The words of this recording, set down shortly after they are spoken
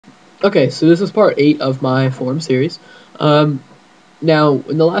Okay, so this is part 8 of my forum series. Now,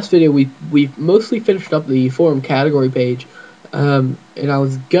 in the last video, we mostly finished up the forum category page, and I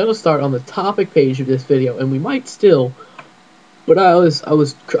was gonna start on the topic page of this video, and we might still, but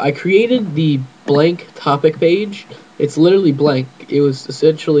I created the blank topic page. It's literally blank. It was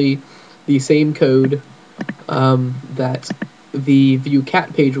essentially the same code that the view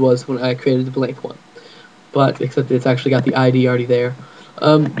cat page was when I created the blank one, but except it's actually got the ID already there.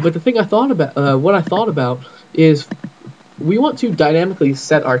 But the thing I thought about, what I thought about is we want to dynamically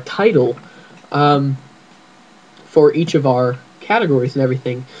set our title for each of our categories and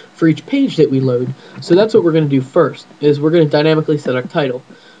everything for each page that we load. So that's what we're going to do first, is we're going to dynamically set our title.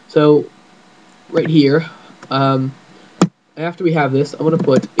 So right here, after we have this, I'm going to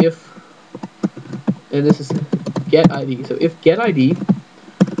put if, and this is get ID. So if get ID,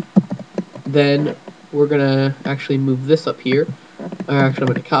 then we're going to actually move this up here. Actually, I'm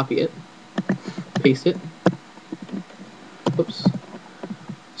going to copy it, paste it. Oops.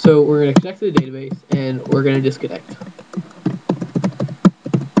 So we're going to connect to the database, and we're going to disconnect.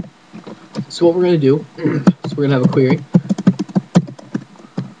 So what we're going to do, is we're going to have a query.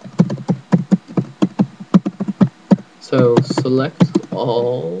 So select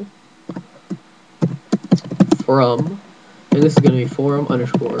all from, and this is going to be forum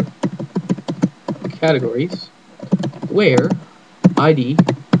underscore categories, where ID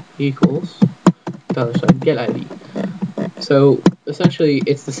equals $get ID. So essentially,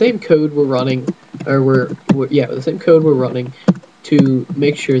 it's the same code we're running, or the same code we're running to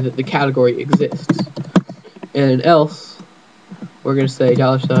make sure that the category exists. And else, we're going to say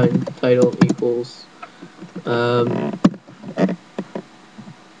 $title equals,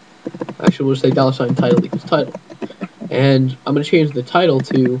 actually we'll say $title equals title. And I'm going to change the title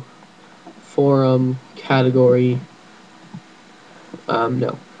to forum category, how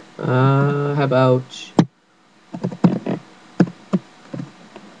about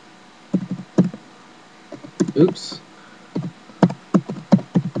oops.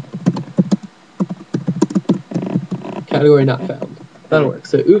 Category not found. That'll work.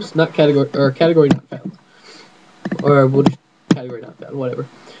 So oops, not category, or category not found. Or we'll just category not found, whatever.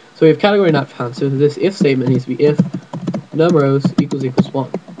 So we have category not found. So this if statement needs to be if numRows equals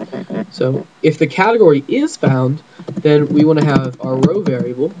 1. So if the category is found, then we want to have our row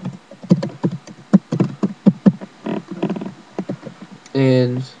variable,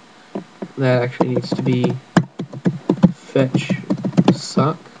 and that actually needs to be fetch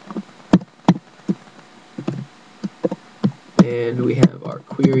sock, and we have our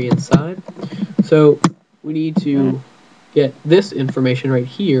query inside. So we need to get this information right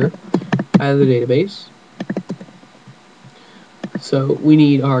here out of the database. So we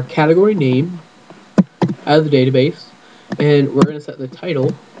need our category name out of the database, and we're going to set the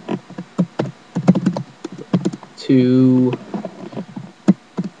title to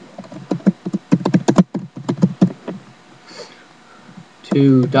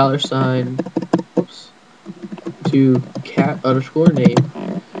to cat underscore name,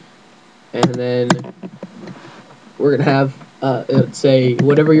 and then we're gonna have let's say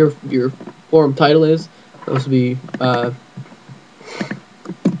whatever your forum title is. This will be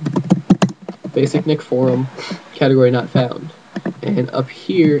basixnick forum category not found. And up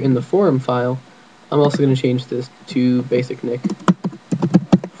here in the forum file, I'm also going to change this to basixnick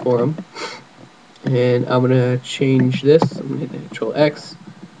forum, and I'm going to change this. I'm going to hit Control X.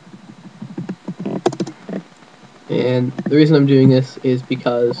 And the reason I'm doing this is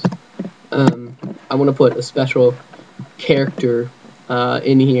because I want to put a special character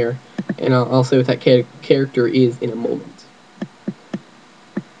in here, and I'll say what that character is in a moment.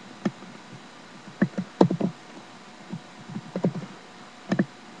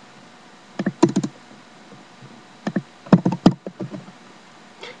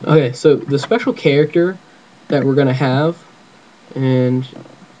 Okay, so the special character that we're going to have, and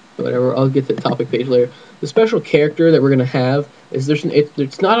whatever, I'll get to the topic page later. The special character that we're going to have is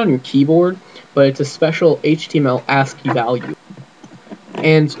it's not on your keyboard, but it's a special HTML ASCII value.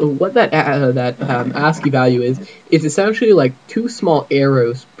 And so what that ASCII value is essentially like two small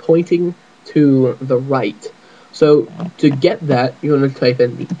arrows pointing to the right. So to get that, you want to type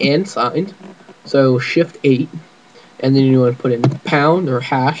in the and sign, so Shift 8, and then you want to put in pound or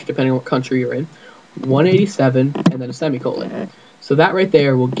hash, depending on what country you're in, 187, and then a semicolon. So that right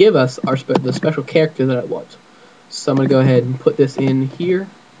there will give us the special character that I want. So I'm going to go ahead and put this in here,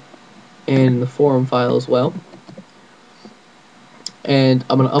 and the forum file as well. And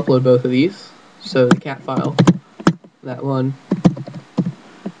I'm going to upload both of these. So the cat file, that one.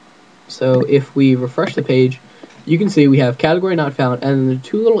 So if we refresh the page, you can see we have category not found, and then the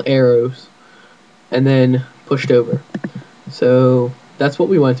two little arrows, and then pushed over. So that's what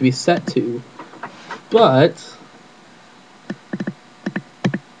we want it to be set to, but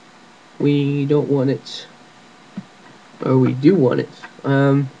we don't want it, or we do want it.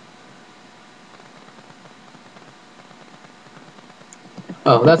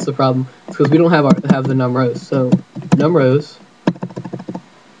 Oh, that's the problem. It's because we don't have the num rows. So num rows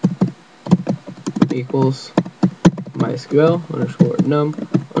equals MySQL underscore num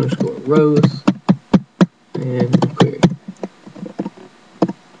underscore rows and query.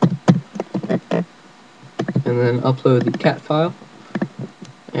 And then upload the cat file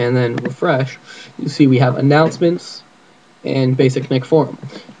and then refresh. You see we have announcements and basixnick forum.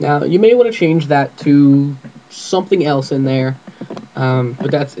 Now you may want to change that to something else in there,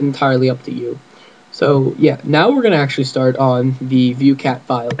 but that's entirely up to you. So yeah, now we're going to actually start on the view cat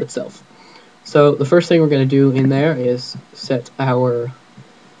file itself. So the first thing we're going to do in there is set our,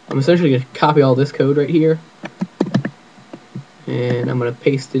 I'm essentially going to copy all this code right here, and I'm going to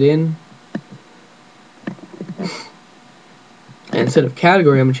paste it in. And instead of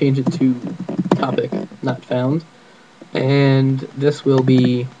category, I'm going to change it to topic not found. And this will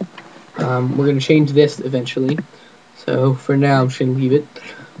be, we're going to change this eventually. So for now, I'm just going to leave it.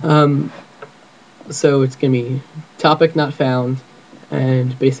 So it's going to be topic not found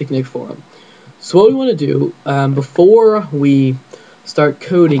and basixnick forum. So what we want to do before we start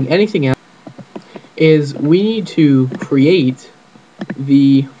coding anything else is we need to create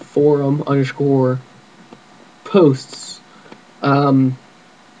the forum underscore posts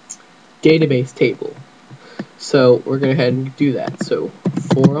database table. So we're going to go ahead and do that. So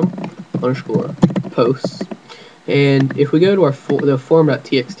forum underscore posts. And if we go to our the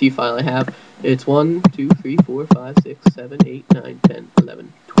forum.txt file I have, it's 1, 2, 3, 4, 5, 6, 7, 8, 9, 10,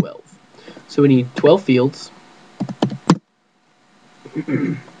 11, 12. So we need 12 fields.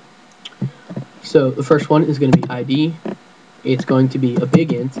 So the first one is going to be ID. It's going to be a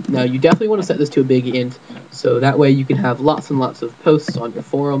big int. Now you definitely want to set this to a big int, so that way you can have lots and lots of posts on your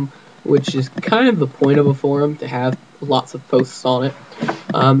forum, which is kind of the point of a forum, to have lots of posts on it.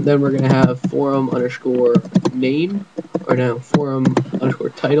 Then we're going to have forum underscore name, or no, forum underscore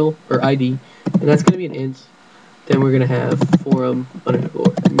title, or ID, and that's going to be an int. Then we're going to have forum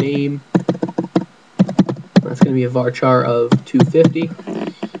underscore name. That's going to be a varchar of 250.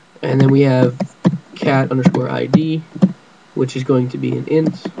 And then we have cat underscore ID, which is going to be an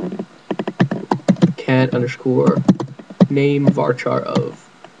int. Cat underscore name varchar of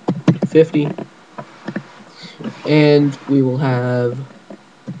 250. And we will have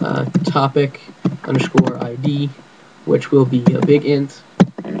topic underscore ID, which will be a big int.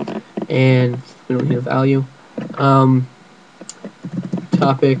 And we don't need a value.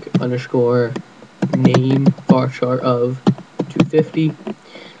 Topic underscore name varchar of 250.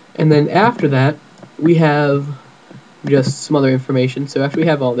 And then after that, we have just some other information. So after we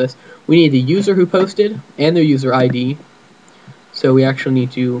have all this, we need the user who posted and their user ID. So we actually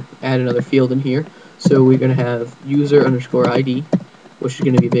need to add another field in here. So we're going to have user underscore ID, which is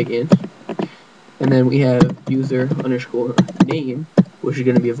going to be a big int. And then we have user underscore name, which is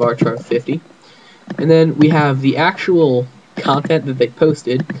going to be a varchar of 50. And then we have the actual content that they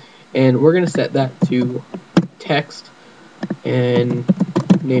posted, and we're going to set that to text and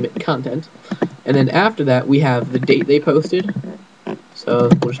name it content. And then after that, we have the date they posted. So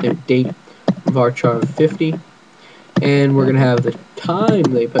we'll just name it date varchar 50. And we're going to have the time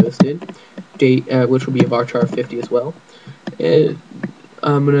they posted, date, which will be a varchar 50 as well. And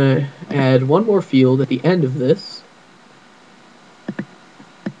I'm going to add one more field at the end of this.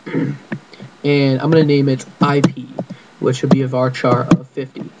 And I'm going to name it IP, which will be a varchar of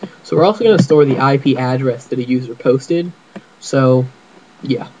 50. So we're also going to store the IP address that a user posted. So,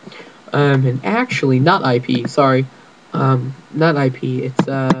 yeah. And actually, not IP, sorry. Not IP, it's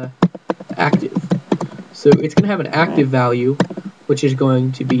active. So it's going to have an active value, which is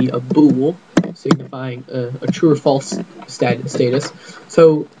going to be a bool, signifying a true or false status.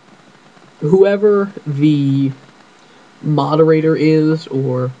 So whoever the moderator is,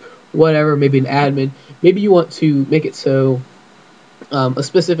 or whatever, maybe an admin, maybe you want to make it so a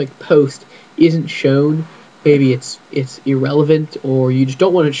specific post isn't shown, maybe it's irrelevant, or you just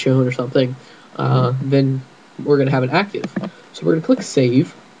don't want it shown or something, then we're going to have it active. So we're going to click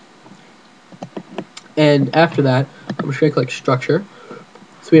save, and after that, I'm just going to click structure.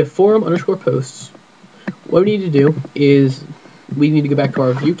 So we have forum underscore posts. What we need to do is we need to go back to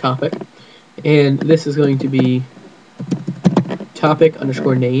our view topic, and this is going to be topic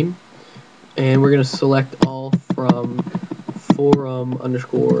underscore name, and we're going to select all from forum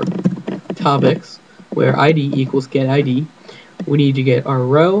underscore topics, where ID equals get ID. We need to get our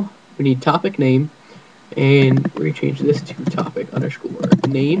row, we need topic name, and we're going to change this to topic underscore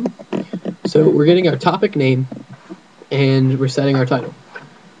name. So we're getting our topic name, and we're setting our title.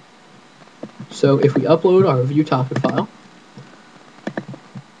 So if we upload our view topic file,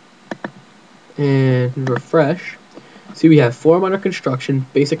 and refresh, see we have forum under construction,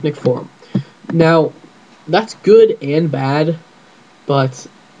 basixnick forum. Now, that's good and bad, but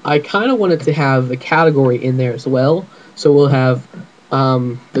I kind of wanted to have the category in there as well. So we'll have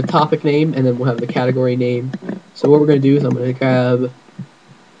the topic name, and then we'll have the category name. So what we're going to do is I'm going to grab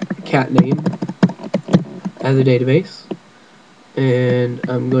cat name as a database, and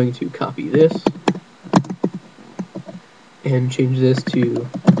I'm going to copy this and change this to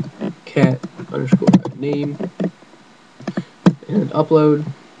cat underscore name and upload.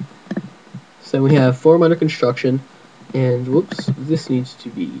 So we have forum under construction, and whoops, this needs to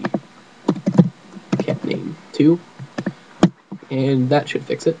be cat name 2, and that should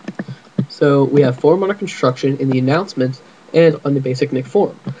fix it. So we have forum under construction in the announcement and on the basixnick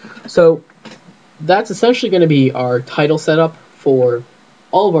forum. So that's essentially going to be our title setup for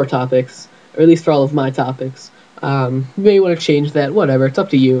all of our topics, or at least for all of my topics. You may want to change that, whatever, it's up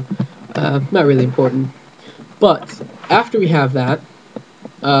to you. Not really important. But after we have that,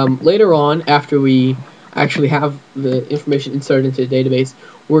 later on, after we actually have the information inserted into the database,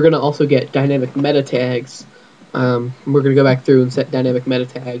 we're going to also get dynamic meta tags. We're going to go back through and set dynamic meta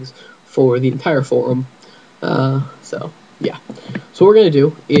tags for the entire forum. So, yeah. So what we're going to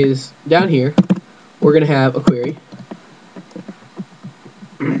do is, down here, we're going to have a query.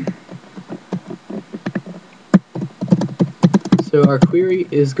 So our query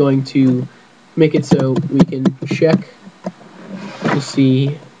is going to make it so we can check to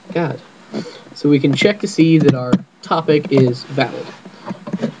see, so we can check to see that our topic is valid.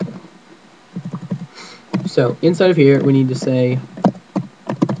 So inside of here, we need to say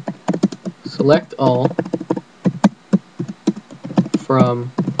select all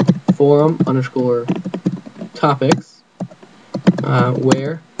from forum underscore topics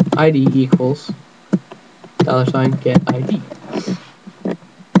where ID equals $get ID.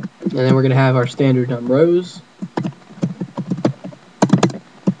 And then we're going to have our standard num rows.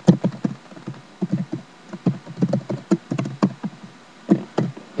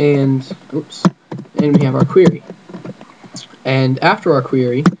 And we have our query. And after our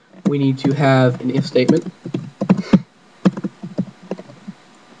query, we need to have an if statement.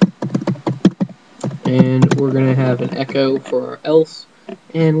 And we're going to have an echo for our else,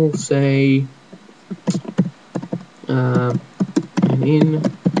 and we'll say an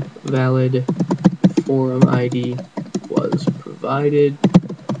invalid forum ID was provided.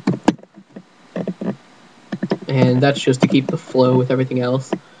 And that's just to keep the flow with everything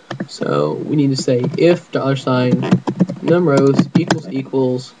else. So we need to say if $numRows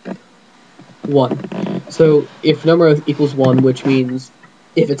equals 1. So if $numRows equals 1, which means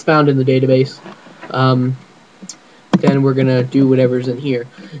if it's found in the database, then we're going to do whatever's in here.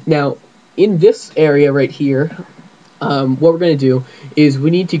 Now, in this area right here, what we're going to do is we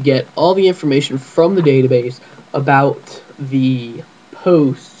need to get all the information from the database about the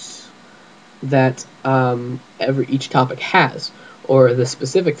posts that each topic has, or the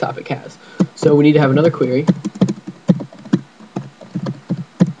specific topic has. So we need to have another query.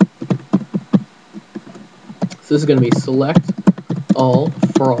 So this is going to be select all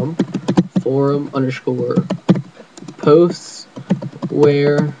from forum underscore posts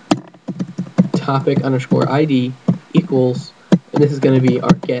where topic underscore ID equals, and this is going to be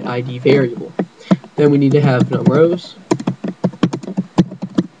our get ID variable. Then we need to have num rows.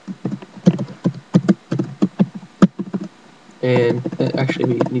 And that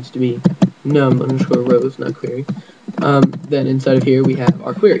actually needs to be num underscore rows, not query. Then inside of here we have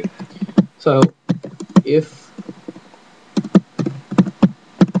our query. So if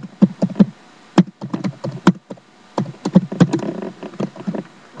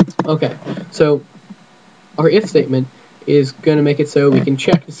so our if statement is going to make it so we can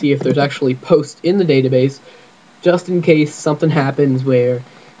check to see if there's actually posts in the database, just in case something happens where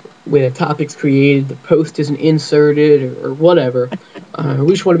when a topic's created, the post isn't inserted or whatever. We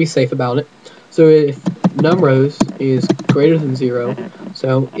just want to be safe about it. So if numRows is greater than 0,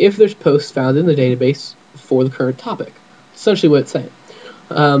 so if there's posts found in the database for the current topic, essentially what it's saying.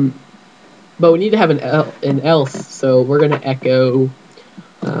 But we need to have an else, so we're going to echo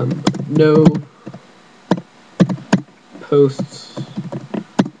no posts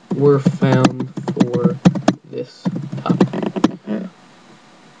were found for this topic.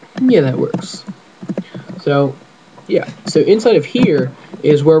 Yeah, that works. So, yeah. So inside of here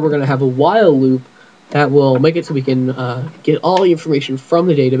is where we're going to have a while loop that will make it so we can get all the information from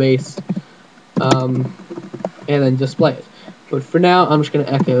the database and then display it. But for now, I'm just going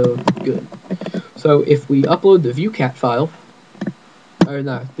to echo good. So if we upload the viewcat file, or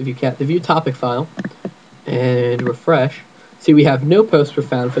not the viewcat, the view topic file, and refresh, see we have no posts were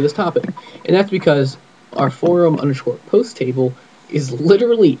found for this topic. And that's because our forum_post table is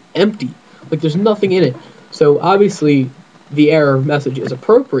literally empty. Like, there's nothing in it. So obviously the error message is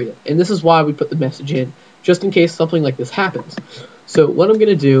appropriate, and this is why we put the message in, just in case something like this happens. So what I'm going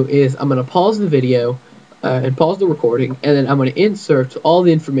to do is I'm going to pause the video and pause the recording, and then I'm going to insert all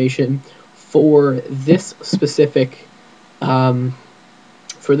the information for this specific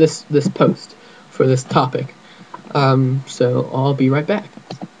for this post, for this topic. So I'll be right back.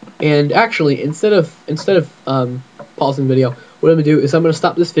 And actually, instead of pausing the video, what I'm going to do is I'm going to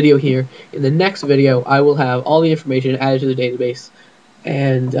stop this video here. In the next video, I will have all the information added to the database,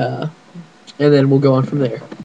 and then we'll go on from there.